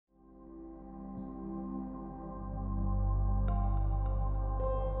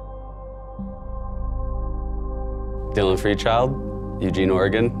Dylan Freechild, Eugene,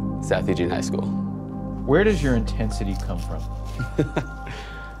 Oregon, South Eugene High School. Where does your intensity come from?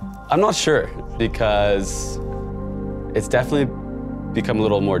 I'm not sure, because it's definitely become a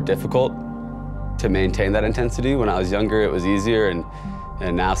little more difficult to maintain that intensity. When I was younger, it was easier, and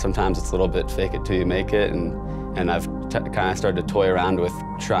now sometimes it's a little bit fake it till you make it, and I've kind of started to toy around with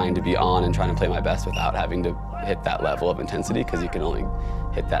trying to be on and trying to play my best without having to hit that level of intensity, because you can only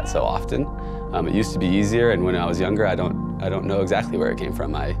hit that so often. It used to be easier, and when I was younger, I don't know exactly where it came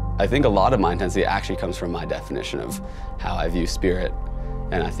from. I think a lot of my intensity actually comes from my definition of how I view spirit,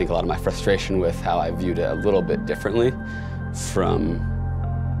 and I think a lot of my frustration with how I viewed it a little bit differently from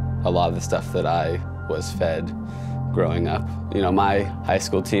a lot of the stuff that I was fed growing up. You know, my high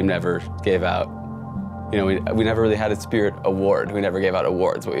school team never gave out, you know, we never really had a spirit award. We never gave out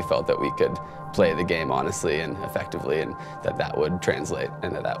awards, but we felt that we could play the game honestly and effectively, and that would translate,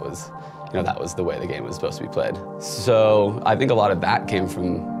 and that was, you know, that was the way the game was supposed to be played. So I think a lot of that came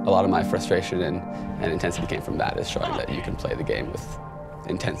from, a lot of my frustration and intensity came from that, is showing that you can play the game with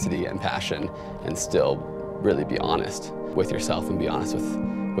intensity and passion and still really be honest with yourself and be honest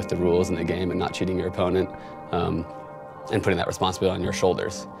with the rules in the game and not cheating your opponent, and putting that responsibility on your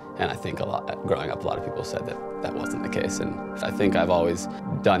shoulders. And I think growing up, a lot of people said that that wasn't the case. And I think I've always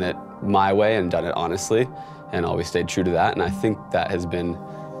done it my way and done it honestly and always stayed true to that. And I think that has been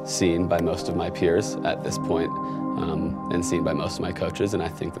seen by most of my peers at this point, and seen by most of my coaches. And I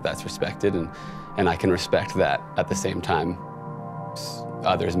think that that's respected, and I can respect that. At the same time,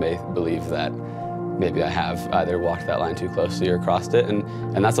 others may believe that maybe I have either walked that line too closely or crossed it.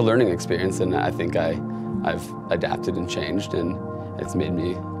 And that's a learning experience. And I think I've adapted and changed, and it's made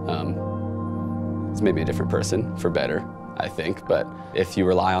me a different person, for better, I think. But if you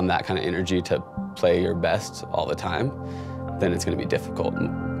rely on that kind of energy to play your best all the time, then it's going to be difficult.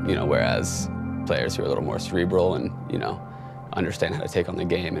 You know, whereas players who are a little more cerebral and, you know, understand how to take on the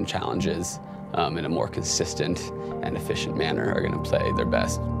game and challenges in a more consistent and efficient manner are going to play their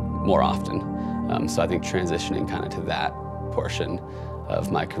best more often. So I think transitioning kind of to that portion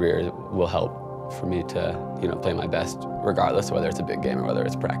of my career will help for me to, you know, play my best regardless of whether it's a big game or whether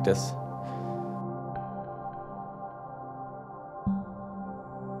it's practice.